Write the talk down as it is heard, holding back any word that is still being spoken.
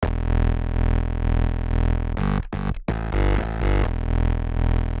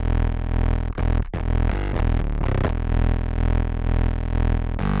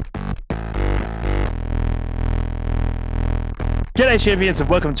G'day champions and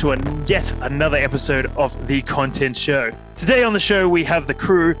welcome to yet another episode of The Content Show. Today on the show we have the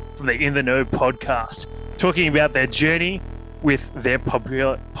crew from the InTheKnow podcast talking about their journey with their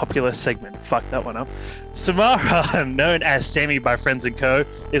popular segment. Fuck that one up. Samara, known as Sammy by Friends & Co,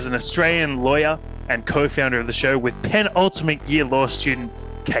 is an Australian lawyer and co-founder of the show with penultimate year law student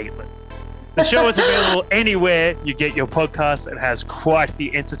Caitlin. The show is available anywhere you get your podcasts and has quite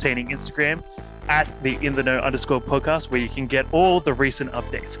the entertaining Instagram at the InTheKnow_podcast, where you can get all the recent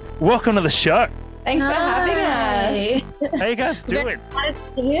updates. Welcome to the show. Thanks for having us. How you guys doing?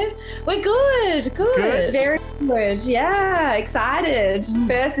 We're good. Very good. Yeah, excited.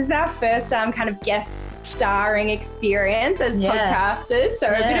 This is our first kind of guest starring experience as podcasters, so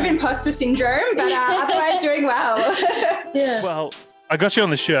a bit of imposter syndrome, but otherwise doing well. Well, I got you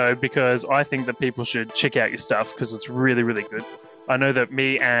on the show because I think that people should check out your stuff because it's really, really good. I know that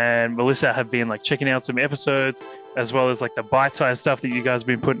me and Melissa have been like checking out some episodes as well as like the bite-sized stuff that you guys have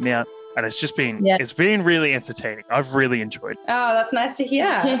been putting out. And it's just been, it's been really entertaining. I've really enjoyed it. Oh, that's nice to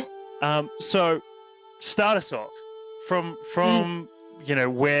hear. So start us off from you know,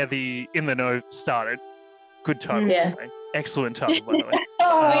 where the InTheKnow started. Good title, by the way. Excellent title, by the way.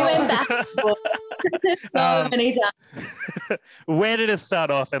 We went back so many times. Where did it start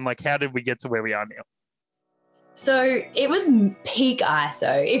off and like how did we get to where we are now? So it was peak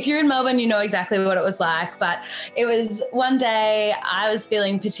ISO. If you're in Melbourne, you know exactly what it was like. But it was one day I was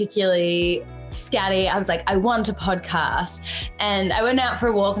feeling particularly scatty. I was like, I want a podcast. And I went out for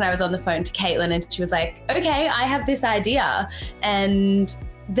a walk and I was on the phone to Caitlin and she was like, okay, I have this idea. And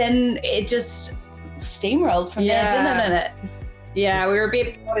then it just steamrolled from there, didn't it? Yeah, we were a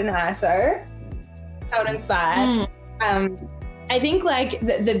bit bored in ISO, felt inspired. I think like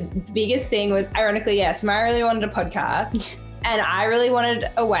the biggest thing was, ironically, Samara really wanted a podcast and I really wanted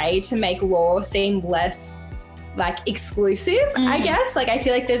a way to make law seem less like exclusive, I guess. Like I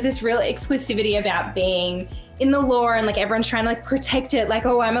feel like there's this real exclusivity about being in the law and like everyone's trying to like protect it. Like,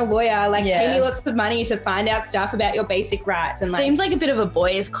 oh, I'm a lawyer, like pay me lots of money to find out stuff about your basic rights. And like, seems like a bit of a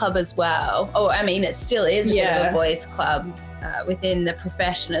boys club as well. Oh, I mean, it still is a bit of a boys club. Within the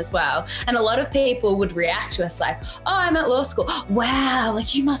profession as well. And a lot of people would react to us like, oh, I'm at law school. Wow,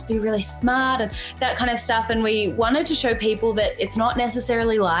 like you must be really smart and that kind of stuff. And we wanted to show people that it's not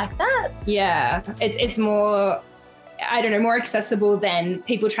necessarily like that. Yeah, it's more, I don't know, more accessible than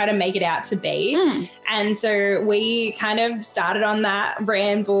people try to make it out to be. And so we kind of started on that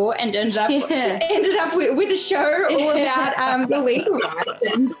ramble and ended up with a show all about the legal rights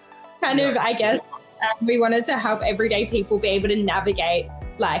and kind of, I guess, we wanted to help everyday people be able to navigate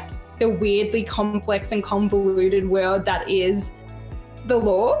like the weirdly complex and convoluted world that is the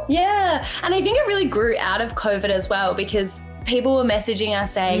law. Yeah. And I think it really grew out of COVID as well because people were messaging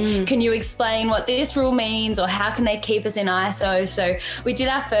us saying, can you explain what this rule means or how can they keep us in ISO? So we did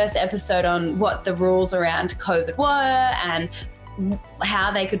our first episode on what the rules around COVID were and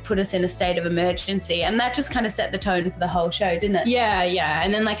how they could put us in a state of emergency. And that just kind of set the tone for the whole show, didn't it? Yeah.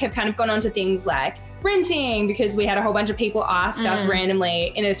 And then like have kind of gone on to things like renting, because we had a whole bunch of people ask us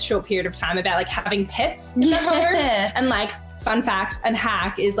randomly in a short period of time about like having pets in the home. And like fun fact and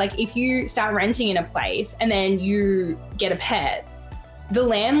hack is like if you start renting in a place and then you get a pet, the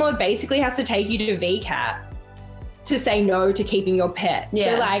landlord basically has to take you to VCAT to say no to keeping your pet.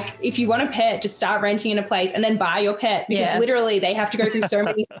 So like if you want a pet, just start renting in a place and then buy your pet because literally they have to go through so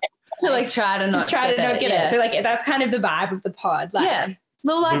many to like try to not get it. So like that's kind of the vibe of the pod. Like,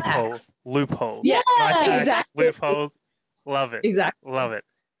 little life hacks. Loopholes. Yeah, exactly. Loopholes. Love it. Exactly. Love it.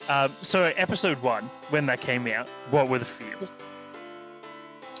 So episode 1, when that came out, what were the feels?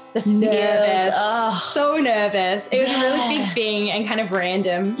 The feels. Nervous. Oh. So nervous. It was a really big thing and kind of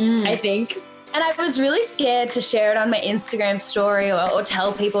random, I think. And I was really scared to share it on my Instagram story or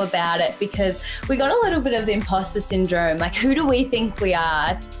tell people about it because we got a little bit of imposter syndrome. Like, who do we think we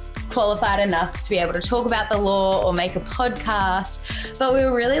are? Qualified enough to be able to talk about the law or make a podcast. But we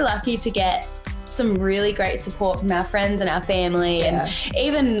were really lucky to get some really great support from our friends and our family and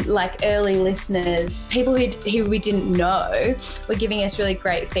even like early listeners, people who we didn't know were giving us really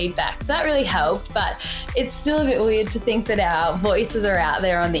great feedback. So that really helped, but it's still a bit weird to think that our voices are out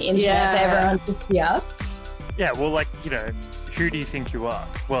there on the internet for everyone to hear. Yeah, well, like, you know, who do you think you are?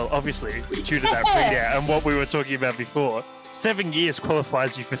 Well, obviously, due to that printout and what we were talking about before, 7 years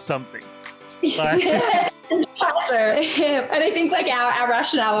qualifies you for something. Like, and I think like our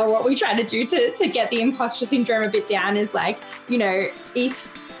rationale or what we try to do to get the imposter syndrome a bit down is like, you know,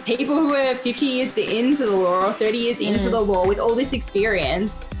 if people who are 50 years into the law or 30 years into the law with all this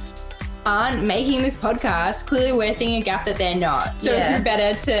experience aren't making this podcast, clearly we're seeing a gap that they're not. So who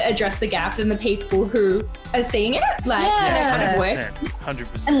better to address the gap than the people who are seeing it? Like, kind of work.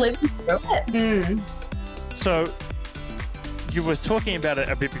 100%. And living through it. So you were talking about it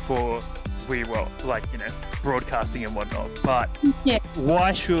a bit before we were, like, you know, broadcasting and whatnot, but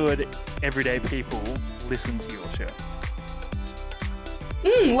why should everyday people listen to your show?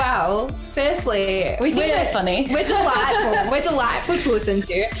 Well, firstly, we think they're funny. We're delightful. We're delightful to listen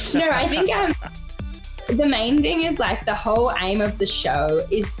to. No, I think the main thing is, like, the whole aim of the show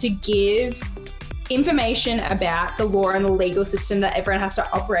is to give information about the law and the legal system that everyone has to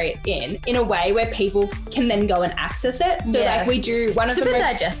operate in a way where people can then go and access it. So like we do one of the most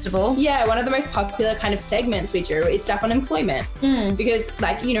digestible. Yeah, one of the most popular kind of segments we do is stuff on employment. Because,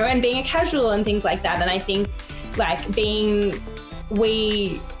 like, you know, and being a casual and things like that. And I think, like,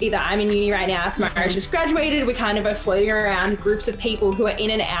 I'm in uni right now, Samara's just graduated, we kind of are floating around groups of people who are in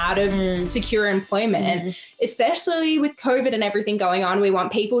and out of secure employment. And especially with COVID and everything going on, we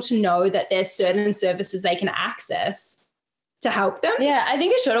want people to know that there's certain services they can access to help them. Yeah, I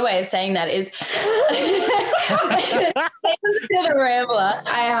think a shorter way of saying that is the rambler.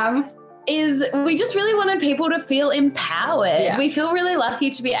 I am. Is we just really wanted people to feel empowered. Yeah. We feel really lucky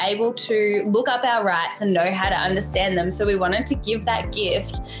to be able to look up our rights and know how to understand them. So we wanted to give that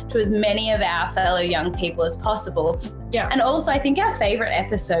gift to as many of our fellow young people as possible. Yeah. And also, I think our favourite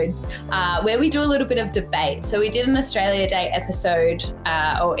episodes are where we do a little bit of debate. So we did an Australia Day episode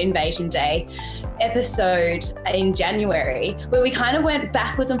or Invasion Day episode in January where we kind of went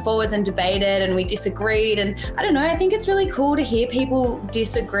backwards and forwards and debated and we disagreed. And I don't know, I think it's really cool to hear people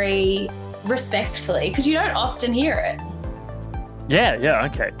disagree respectfully because you don't often hear it. Yeah,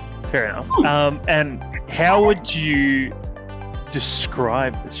 okay. Fair enough. And how would you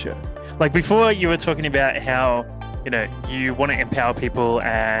describe the show? Like, before you were talking about how, you know, you want to empower people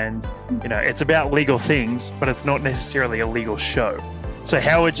and, you know, it's about legal things, but it's not necessarily a legal show. So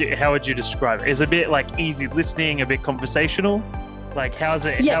how would you describe it? Is it a bit like easy listening, a bit conversational? Like, how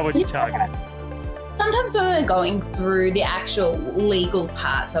would you target it? Sometimes when we're going through the actual legal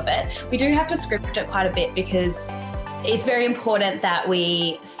parts of it, we do have to script it quite a bit because it's very important that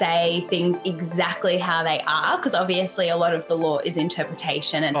we say things exactly how they are, because obviously a lot of the law is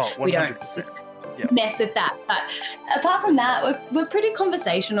interpretation and we don't mess with that. But apart from that, we're pretty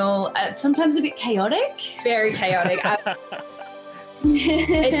conversational, sometimes a bit chaotic. Very chaotic.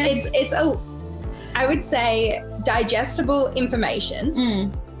 It's I would say digestible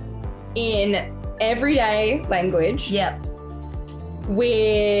information in everyday language. Yep.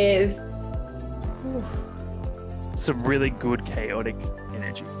 With some really good chaotic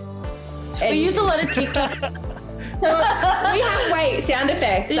energy. We use a lot of TikTok. Sound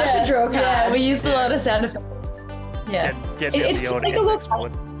effects. That's a draw card. Yeah, we used a lot of sound effects. Yeah. Get the audience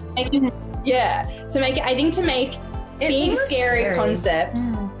export. Yeah. To make big scary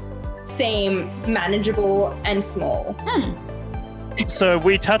concepts seem manageable and small. So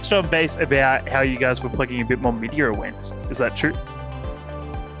we touched on base about how you guys were plugging a bit more media awareness. Is that true?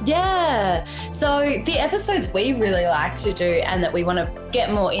 Yeah. So the episodes we really like to do and that we want to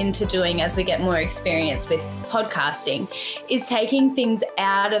get more into doing as we get more experience with podcasting is taking things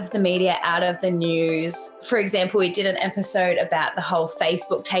out of the media, out of the news. For example, we did an episode about the whole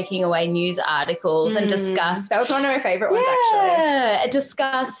Facebook taking away news articles and discussed... That was one of my favourite ones, actually. Yeah,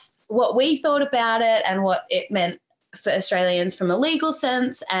 discussed what we thought about it and what it meant for Australians from a legal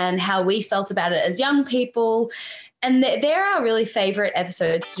sense and how we felt about it as young people. And they're our really favourite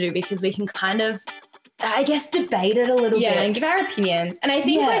episodes to do because we can kind of, I guess, debate it a little bit. Yeah, and give our opinions. And I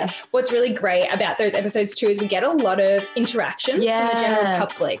think like what's really great about those episodes too is we get a lot of interactions from the general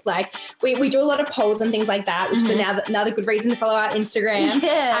public. Like we do a lot of polls and things like that, which is another good reason to follow our Instagram.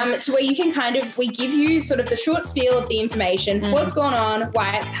 Yeah. So where you can we give you sort of the short spiel of the information, what's going on,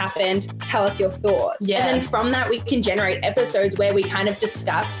 why it's happened, tell us your thoughts. Yeah. And then from that, we can generate episodes where we kind of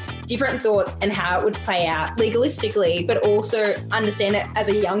discuss different thoughts and how it would play out legalistically, but also understand it as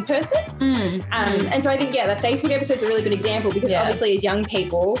a young person. And so I think, the Facebook episode is a really good example because obviously as young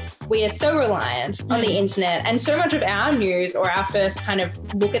people, we are so reliant on the internet and so much of our news or our first kind of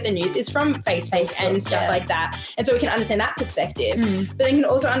look at the news is from Facebook and stuff like that. And so we can understand that perspective, but then can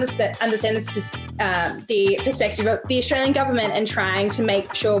also understand the perspective of the Australian government and trying to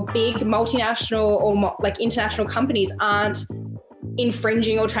make sure big multinational or international companies aren't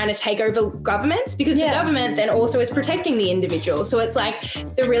infringing or trying to take over governments because the government then also is protecting the individual. So it's like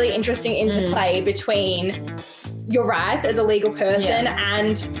the really interesting interplay between your rights as a legal person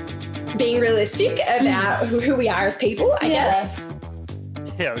and being realistic about who we are as people, I guess.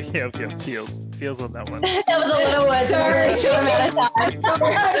 Yeah, feels. feels on that one. That was a little worse than a really short amount of time.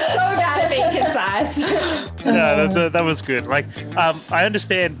 I'm so bad at being concise. No, that was good. Like, I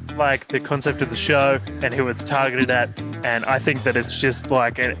understand like the concept of the show and who it's targeted at, and I think that it's just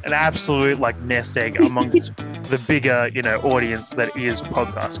like an absolute like nest egg amongst the bigger, audience that is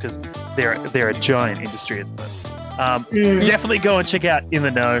podcasts, because they're a giant industry at the moment. Definitely go and check out In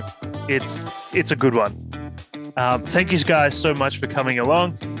the Know. It's a good one. Thank you guys so much for coming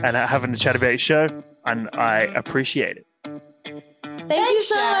along and having a chat about your show, and I appreciate it. Thank you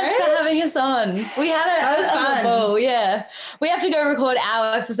so much for having us on. We had That was fun. Ball, yeah. We have to go record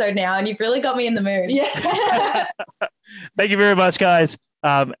our episode now, and you've really got me in the mood. Yeah. Thank you very much, guys.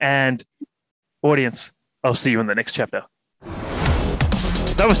 And audience, I'll see you in the next chapter.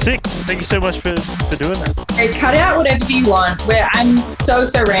 That was sick. Thank you so much for doing that. Hey, cut out whatever you want. I'm so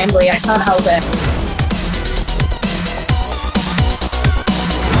rambly. I can't help it.